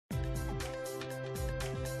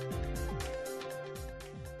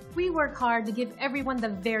We work hard to give everyone the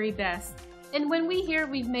very best, and when we hear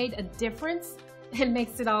we've made a difference, it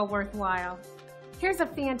makes it all worthwhile. Here's a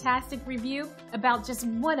fantastic review about just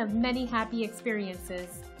one of many happy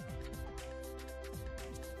experiences.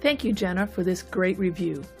 Thank you, Jenna, for this great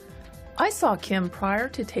review. I saw Kim prior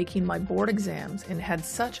to taking my board exams and had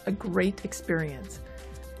such a great experience.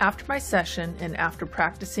 After my session and after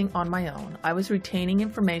practicing on my own, I was retaining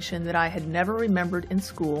information that I had never remembered in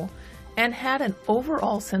school and had an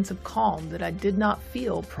overall sense of calm that I did not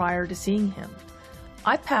feel prior to seeing him.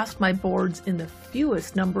 I passed my boards in the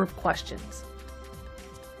fewest number of questions.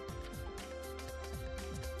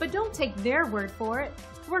 But don't take their word for it.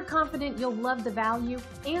 We're confident you'll love the value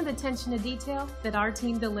and attention to detail that our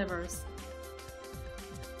team delivers.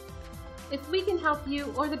 If we can help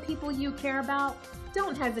you or the people you care about,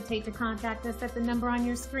 don't hesitate to contact us at the number on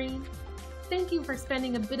your screen. Thank you for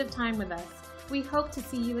spending a bit of time with us. We hope to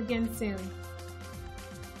see you again soon.